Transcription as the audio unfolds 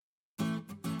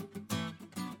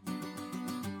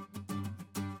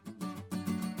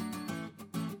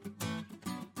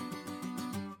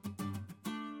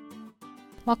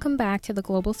Welcome back to the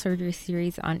Global Surgery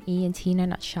series on ENT in a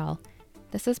nutshell.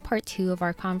 This is part 2 of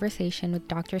our conversation with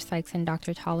Dr. Sykes and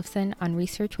Dr. Tollefson on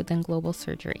research within global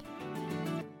surgery.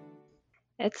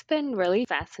 It's been really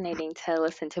fascinating to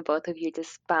listen to both of you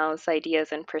just bounce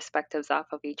ideas and perspectives off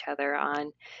of each other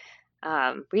on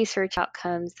research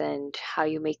outcomes and how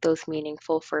you make those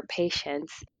meaningful for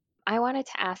patients. I wanted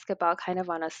to ask about kind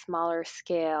of on a smaller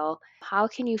scale, how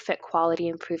can you fit quality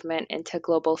improvement into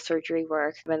global surgery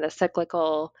work and the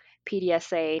cyclical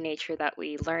PDSA nature that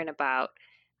we learn about?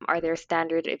 Are there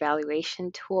standard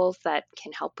evaluation tools that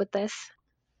can help with this?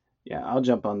 Yeah, I'll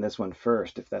jump on this one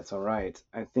first, if that's all right.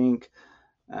 I think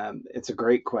it's a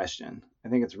great question. I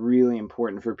think it's really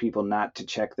important for people not to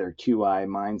check their QI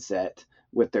mindset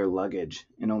with their luggage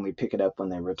and only pick it up when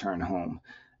they return home.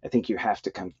 I think you have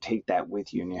to kind of take that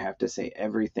with you and you have to say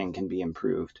everything can be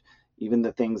improved. Even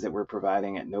the things that we're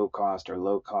providing at no cost or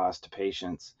low cost to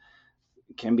patients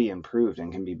can be improved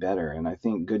and can be better. And I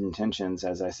think good intentions,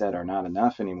 as I said, are not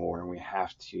enough anymore. And we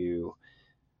have to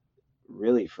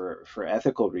really for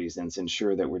ethical reasons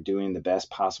ensure that we're doing the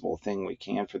best possible thing we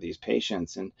can for these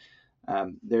patients. And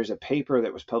there's a paper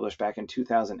that was published back in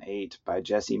 2008 by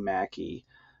Jessie Mackey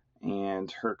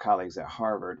and her colleagues at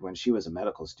Harvard when she was a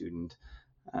medical student.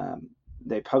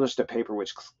 They published a paper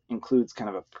which includes kind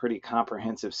of a pretty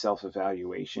comprehensive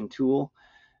self-evaluation tool.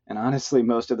 And honestly,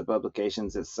 most of the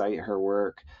publications that cite her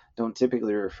work don't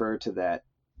typically refer to that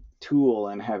tool,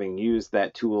 and having used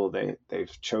that tool,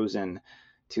 they've chosen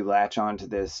to latch on to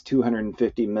this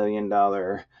 $250 million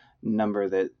number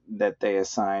that they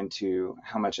assign to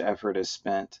how much effort is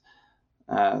spent,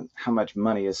 how much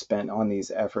money is spent on these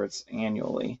efforts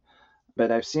annually. But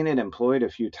I've seen it employed a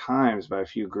few times by a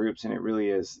few groups, and it really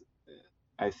is,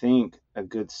 I think, a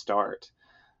good start.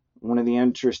 One of the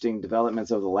interesting developments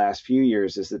of the last few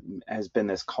years is that has been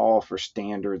this call for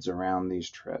standards around these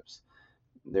trips.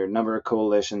 There are a number of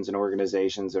coalitions and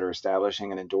organizations that are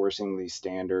establishing and endorsing these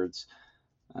standards.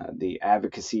 The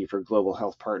advocacy for global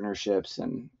health partnerships,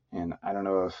 and I don't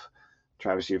know if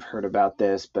Travis you've heard about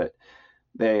this, but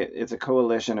it's a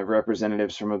coalition of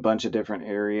representatives from a bunch of different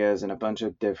areas and a bunch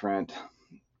of different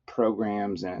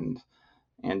programs and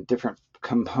different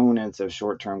components of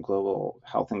short-term global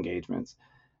health engagements.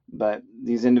 But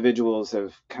these individuals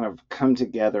have kind of come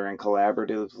together and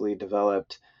collaboratively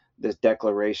developed this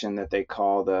declaration that they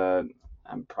call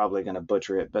I'm probably going to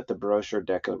butcher it, but the Brochure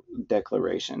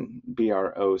Declaration,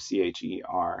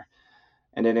 BROCHER.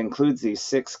 And it includes these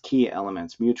 6 key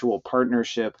elements: mutual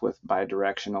partnership with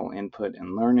bidirectional input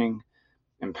and learning,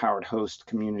 empowered host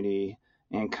community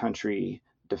and country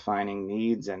defining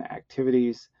needs and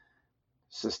activities,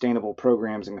 sustainable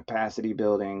programs and capacity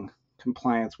building,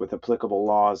 compliance with applicable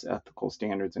laws, ethical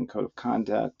standards, and code of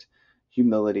conduct,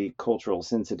 humility, cultural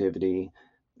sensitivity,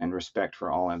 and respect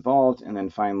for all involved, and then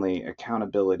finally,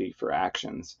 accountability for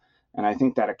actions. And I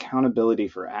think that accountability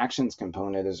for actions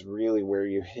component is really where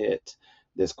you hit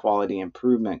this quality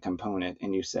improvement component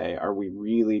and you say, are we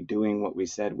really doing what we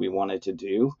said we wanted to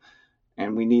do?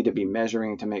 And we need to be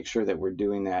measuring to make sure that we're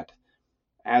doing that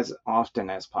as often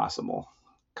as possible.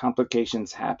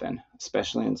 Complications happen,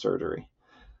 especially in surgery,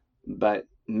 but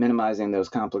minimizing those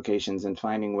complications and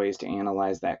finding ways to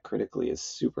analyze that critically is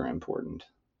super important.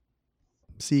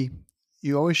 See,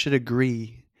 you always should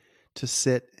agree to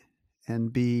sit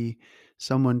and be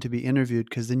someone to be interviewed,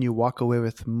 because then you walk away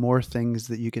with more things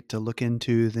that you get to look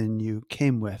into than you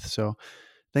came with. So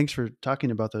thanks for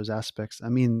talking about those aspects. I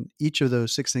mean, each of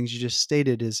those 6 things you just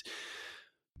stated is,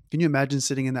 can you imagine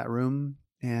sitting in that room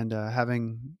and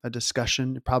having a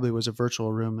discussion? It probably was a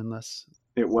virtual room, unless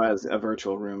It was a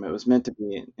virtual room. It was meant to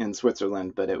be in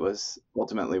Switzerland, but it was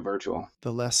ultimately virtual.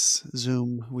 the less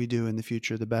Zoom we do in the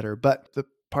future, the better. But the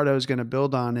part I was going to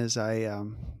build on is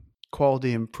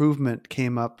quality improvement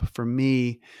came up for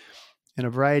me in a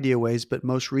variety of ways, but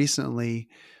most recently,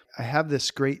 I have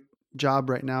this great job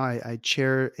right now. I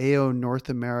chair AO North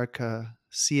America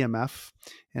CMF,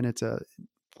 and it's a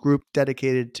group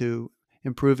dedicated to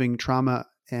improving trauma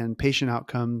and patient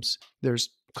outcomes. There's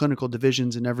clinical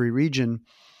divisions in every region,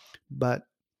 but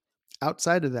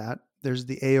outside of that, there's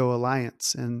the AO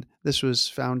Alliance, and this was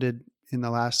founded in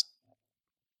the last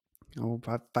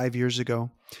 5 years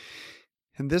ago.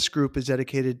 And this group is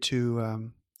dedicated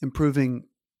to improving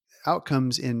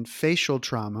outcomes in facial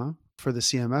trauma for the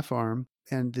CMF arm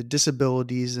and the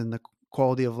disabilities and the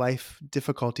quality of life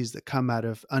difficulties that come out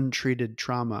of untreated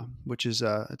trauma, which is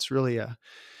it's really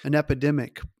an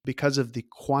epidemic because of the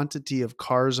quantity of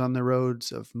cars on the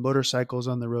roads, of motorcycles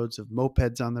on the roads, of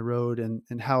mopeds on the road,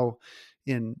 and how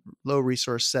in low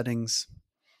resource settings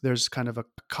there's kind of a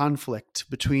conflict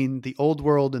between the old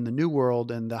world and the new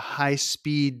world, and the high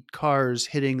speed cars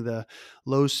hitting the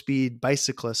low speed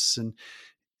bicyclists, and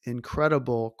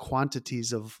incredible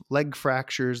quantities of leg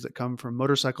fractures that come from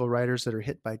motorcycle riders that are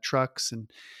hit by trucks. And,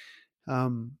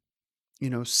 um,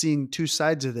 seeing two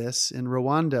sides of this in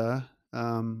Rwanda,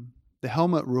 the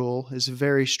helmet rule is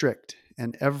very strict,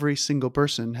 and every single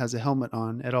person has a helmet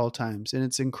on at all times. And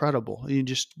it's incredible. You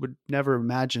just would never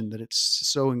imagine that it's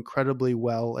so incredibly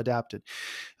well adapted.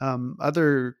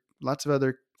 Lots of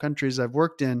other countries I've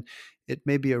worked in, it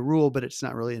may be a rule, but it's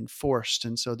not really enforced.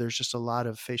 And so there's just a lot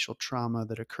of facial trauma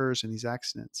that occurs in these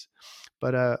accidents.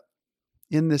 But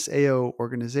in this AO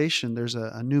organization, there's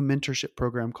a new mentorship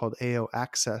program called AO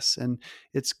Access. And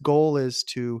its goal is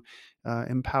to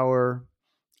empower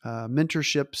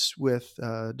mentorships with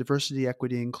diversity,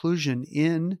 equity, inclusion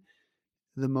in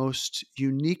the most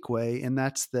unique way. And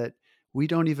that's that we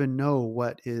don't even know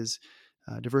what is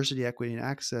diversity, equity, and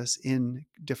access in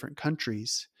different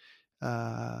countries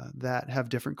that have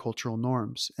different cultural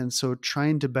norms. And so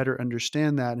trying to better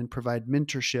understand that and provide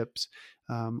mentorships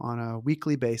on a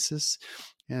weekly basis.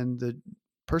 And the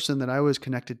person that I was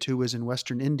connected to was in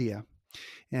Western India,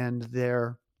 and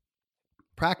their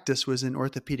practice was in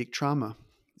orthopedic trauma.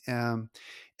 And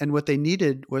what they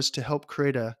needed was to help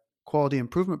create a quality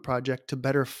improvement project to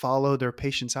better follow their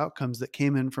patients' outcomes that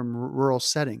came in from rural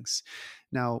settings.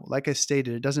 Now, like I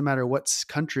stated, it doesn't matter what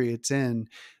country it's in,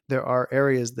 there are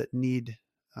areas that need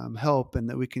help, and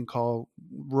that we can call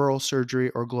rural surgery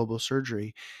or global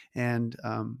surgery. And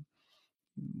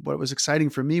what was exciting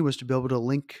for me was to be able to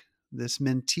link this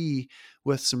mentee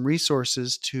with some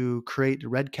resources to create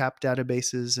REDCap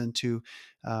databases and to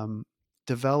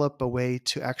develop a way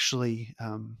to actually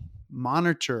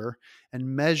monitor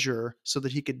and measure so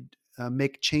that he could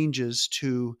make changes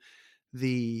to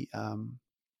the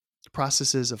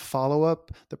processes of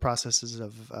follow-up, the processes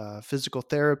of physical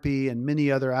therapy, and many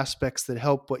other aspects that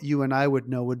help what you and I would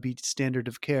know would be standard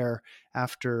of care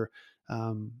after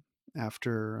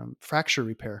fracture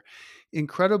repair.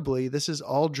 Incredibly, this is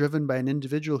all driven by an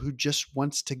individual who just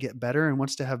wants to get better and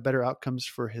wants to have better outcomes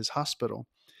for his hospital.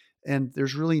 And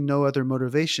there's really no other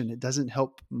motivation. It doesn't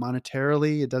help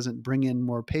monetarily. It doesn't bring in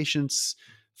more patients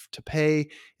to pay.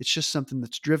 It's just something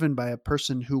that's driven by a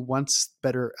person who wants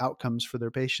better outcomes for their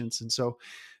patients. And so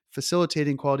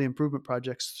facilitating quality improvement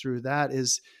projects through that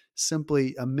is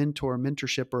simply a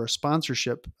mentorship or a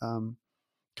sponsorship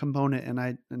component.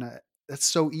 And that's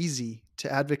so easy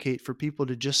to advocate for people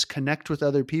to just connect with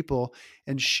other people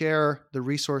and share the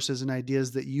resources and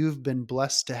ideas that you've been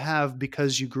blessed to have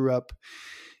because you grew up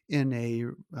in a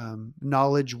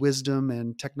knowledge, wisdom,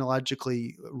 and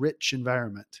technologically rich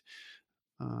environment.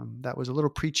 That was a little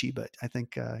preachy, but I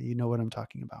think you know what I'm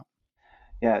talking about.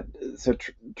 Yeah. So,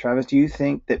 Travis, do you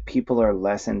think that people are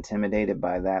less intimidated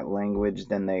by that language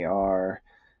than they are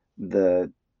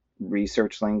the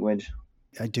research language?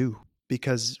 I do,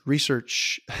 because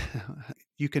research,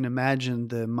 you can imagine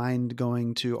the mind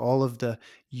going to all of the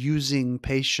using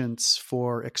patients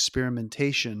for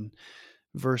experimentation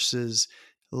versus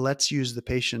let's use the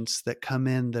patients that come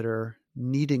in that are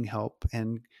needing help,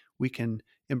 and we can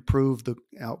improve the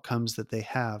outcomes that they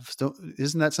have. So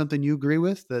isn't that something you agree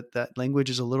with, that language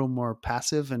is a little more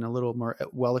passive and a little more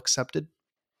well accepted?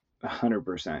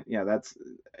 100%. Yeah, that's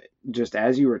just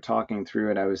as you were talking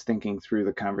through it, I was thinking through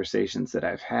the conversations that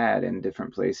I've had in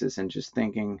different places and just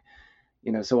thinking,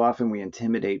 so often we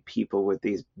intimidate people with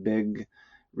these big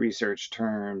research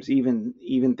terms,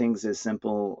 even things as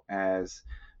simple as,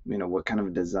 what kind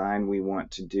of design we want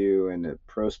to do, and a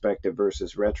prospective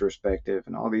versus retrospective,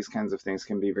 and all these kinds of things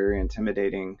can be very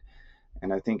intimidating.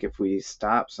 And I think if we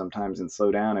stop sometimes and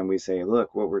slow down and we say,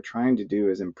 look, what we're trying to do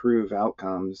is improve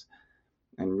outcomes,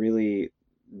 and really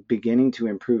beginning to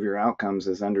improve your outcomes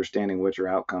is understanding what your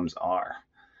outcomes are.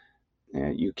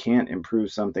 And you can't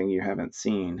improve something you haven't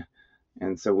seen.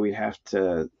 And so we have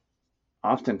to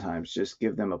oftentimes just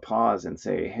give them a pause and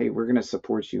say, hey, we're going to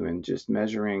support you in just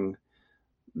measuring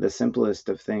the simplest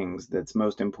of things that's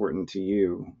most important to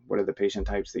you. What are the patient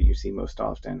types that you see most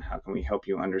often? How can we help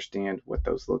you understand what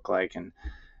those look like, and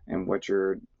what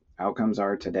your outcomes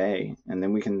are today? And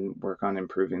then we can work on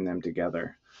improving them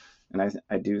together. And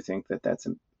I do think that that's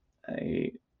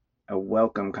a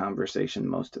welcome conversation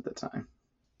most of the time.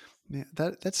 Yeah,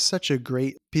 that's such a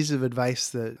great piece of advice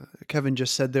that Kevin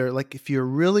just said there. Like, if you're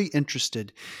really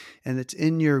interested and it's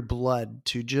in your blood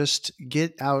to just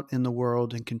get out in the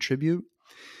world and contribute,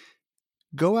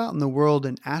 go out in the world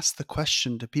and ask the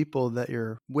question to people that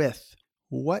you're with.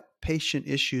 What patient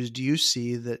issues do you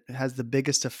see that has the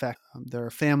biggest effect on their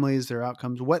families, their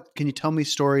outcomes? What can you tell me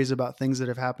stories about things that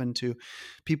have happened to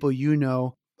people you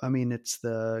know? I mean, it's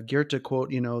the Goethe quote,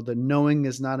 the knowing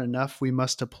is not enough, we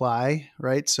must apply,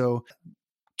 right? So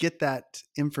get that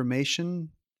information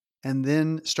and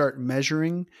then start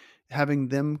measuring, having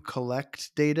them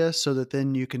collect data so that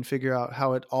then you can figure out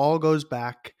how it all goes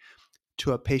back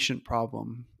to a patient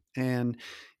problem. And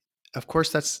of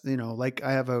course, that's, like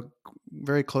I have a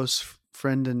very close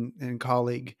friend and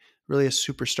colleague, really a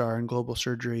superstar in global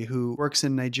surgery, who works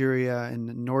in Nigeria,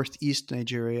 in northeast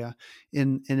Nigeria,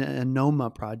 in a NOMA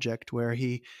project where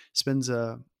he spends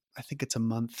I think it's a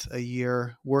month a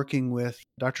year working with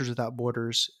Doctors Without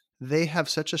Borders. They have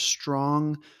such a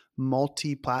strong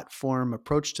multi-platform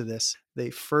approach to this. They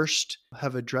first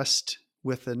have addressed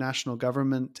with the national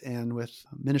government and with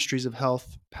ministries of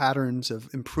health patterns of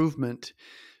improvement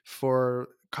for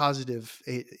causative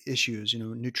issues,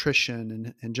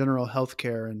 nutrition and general health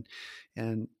care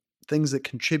and things that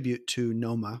contribute to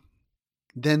NOMA.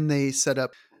 Then they set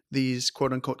up these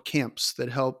quote unquote camps that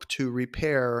help to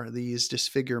repair these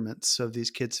disfigurements of these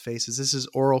kids' faces. This is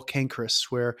oral cancrus,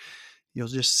 where you'll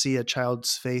just see a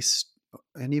child's face,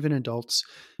 and even adults,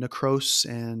 necrose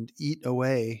and eat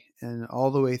away, and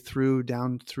all the way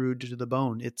down through to the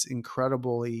bone. It's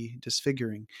incredibly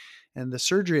disfiguring. And the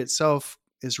surgery itself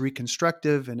is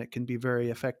reconstructive, and it can be very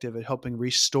effective at helping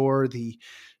restore the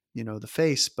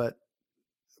face. But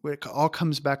what it all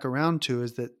comes back around to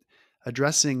is that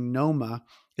addressing NOMA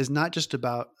is not just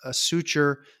about a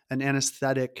suture, an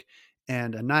anesthetic,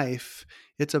 and a knife.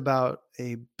 It's about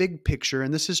a big picture,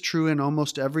 and this is true in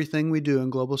almost everything we do in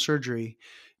global surgery: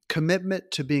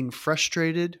 commitment to being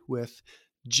frustrated with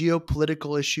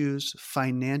geopolitical issues,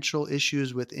 financial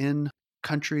issues within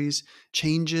countries,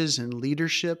 changes in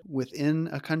leadership within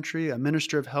a country. A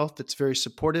minister of health that's very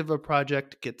supportive of a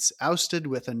project gets ousted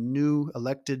with a new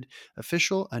elected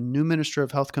official. A new minister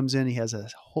of health comes in,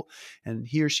 and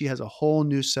he or she has a whole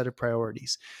new set of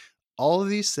priorities. All of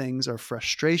these things are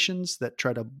frustrations that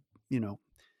try to,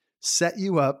 set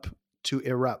you up to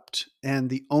erupt. And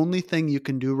the only thing you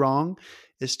can do wrong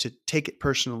is to take it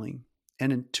personally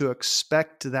and to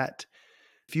expect that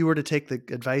if you were to take the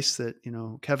advice that,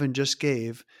 Kevin just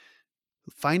gave,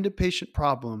 find a patient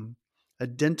problem,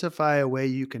 identify a way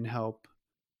you can help,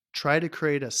 try to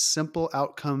create a simple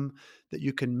outcome that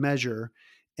you can measure,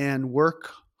 and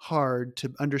work hard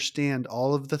to understand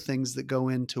all of the things that go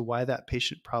into why that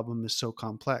patient problem is so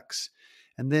complex.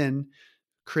 And then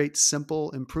create simple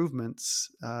improvements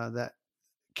that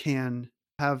can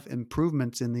have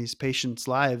improvements in these patients'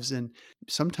 lives. And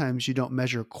sometimes you don't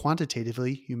measure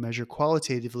quantitatively, you measure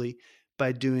qualitatively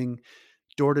by doing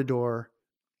door-to-door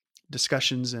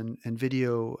discussions and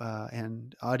video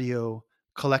and audio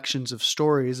collections of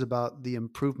stories about the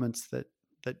improvements that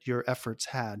your efforts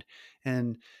had.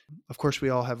 And of course, we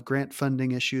all have grant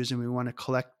funding issues, and we want to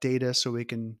collect data so we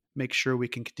can make sure we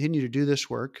can continue to do this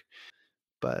work.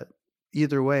 But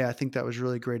either way, I think that was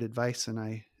really great advice, and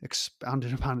I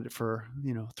expounded upon it for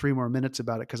 3 more minutes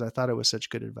about it because I thought it was such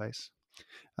good advice.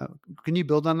 Can you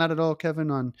build on that at all,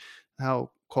 Kevin, on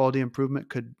how quality improvement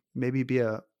could maybe be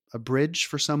a bridge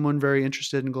for someone very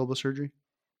interested in global surgery?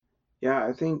 Yeah,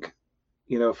 I think,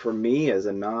 for me as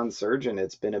a non-surgeon,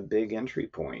 it's been a big entry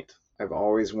point. I've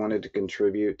always wanted to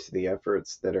contribute to the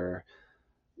efforts that are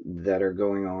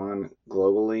going on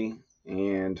globally,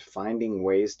 and finding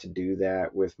ways to do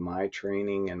that with my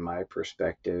training and my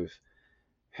perspective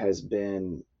has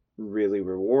been really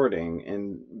rewarding.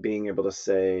 And being able to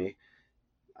say,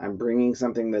 I'm bringing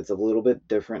something that's a little bit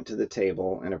different to the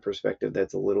table and a perspective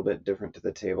that's a little bit different to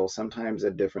the table, sometimes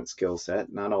a different skill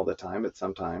set, not all the time, but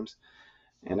sometimes.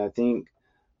 And I think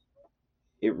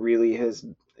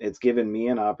it's given me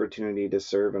an opportunity to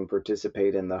serve and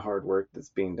participate in the hard work that's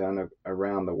being done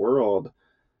around the world,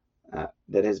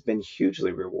 that has been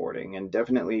hugely rewarding, and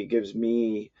definitely gives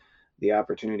me the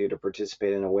opportunity to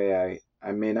participate in a way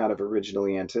I may not have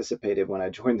originally anticipated when I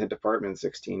joined the department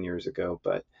 16 years ago.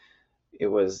 But it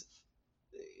was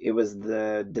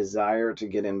the desire to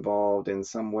get involved in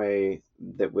some way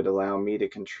that would allow me to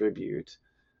contribute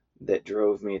that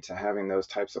drove me to having those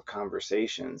types of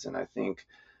conversations. And I think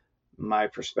my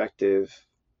perspective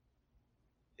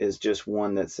is just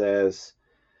one that says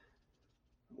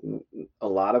a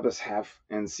lot of us have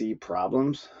and see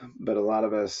problems, but a lot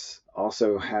of us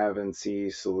also have and see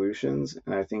solutions.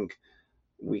 And I think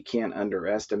we can't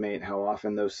underestimate how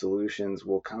often those solutions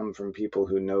will come from people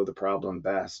who know the problem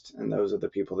best. And those are the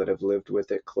people that have lived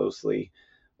with it closely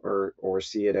or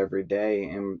see it every day.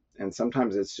 And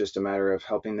sometimes it's just a matter of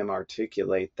helping them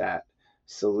articulate that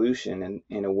solution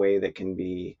in a way that can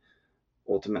be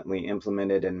ultimately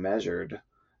implemented and measured.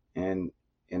 And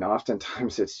and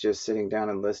oftentimes it's just sitting down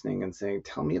and listening and saying,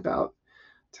 tell me about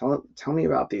tell me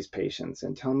about these patients,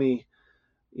 and tell me,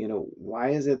 why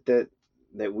is it that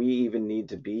we even need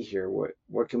to be here?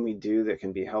 What can we do that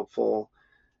can be helpful?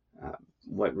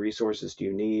 What resources do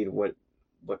you need? What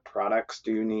products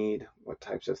do you need? What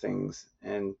types of things?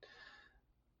 And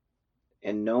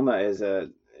NOMA is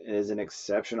an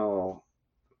exceptional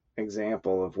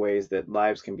example of ways that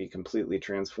lives can be completely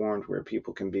transformed, where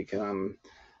people can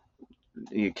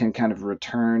you can kind of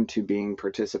return to being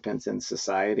participants in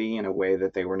society in a way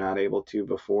that they were not able to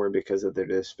before because of their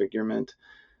disfigurement.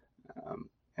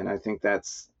 And I think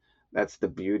that's the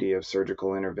beauty of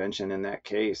surgical intervention in that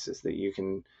case, is that you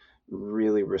can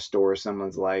really restore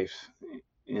someone's life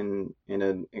in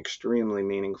an extremely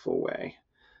meaningful way.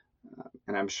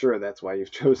 And I'm sure that's why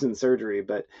you've chosen surgery,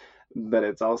 but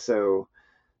it's also,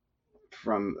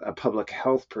 from a public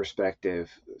health perspective,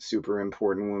 super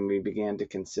important when we began to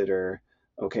consider,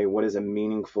 okay, what is a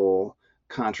meaningful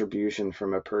contribution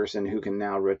from a person who can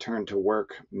now return to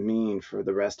work mean for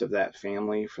the rest of that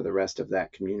family, for the rest of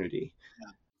that community?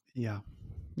 Yeah.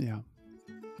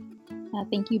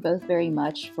 Thank you both very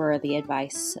much for the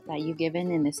advice that you've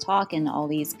given in this talk and all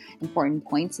these important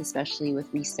points, especially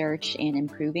with research and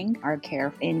improving our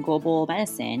care in global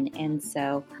medicine. And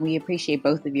so we appreciate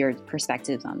both of your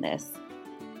perspectives on this.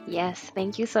 Yes,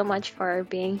 thank you so much for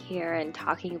being here and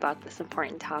talking about this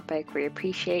important topic. We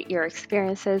appreciate your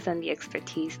experiences and the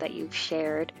expertise that you've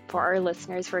shared. For our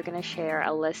listeners, we're going to share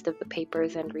a list of the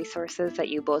papers and resources that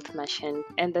you both mentioned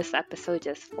in this episode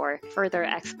just for further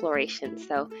exploration.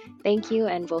 So thank you,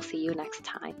 and we'll see you next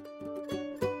time.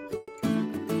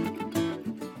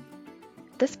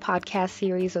 This podcast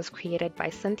series was created by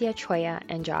Cynthia Choya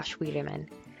and Josh Wiedemann.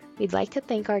 We'd like to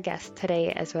thank our guests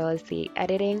today, as well as the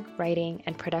editing, writing,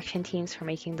 and production teams for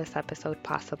making this episode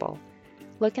possible.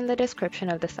 Look in the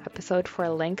description of this episode for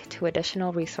a link to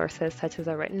additional resources such as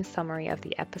a written summary of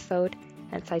the episode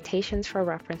and citations for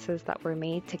references that were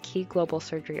made to key global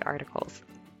surgery articles.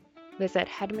 Visit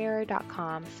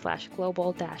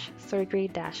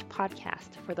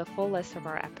headmirror.com/global-surgery-podcast for the full list of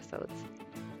our episodes.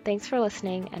 Thanks for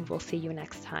listening, and we'll see you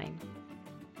next time.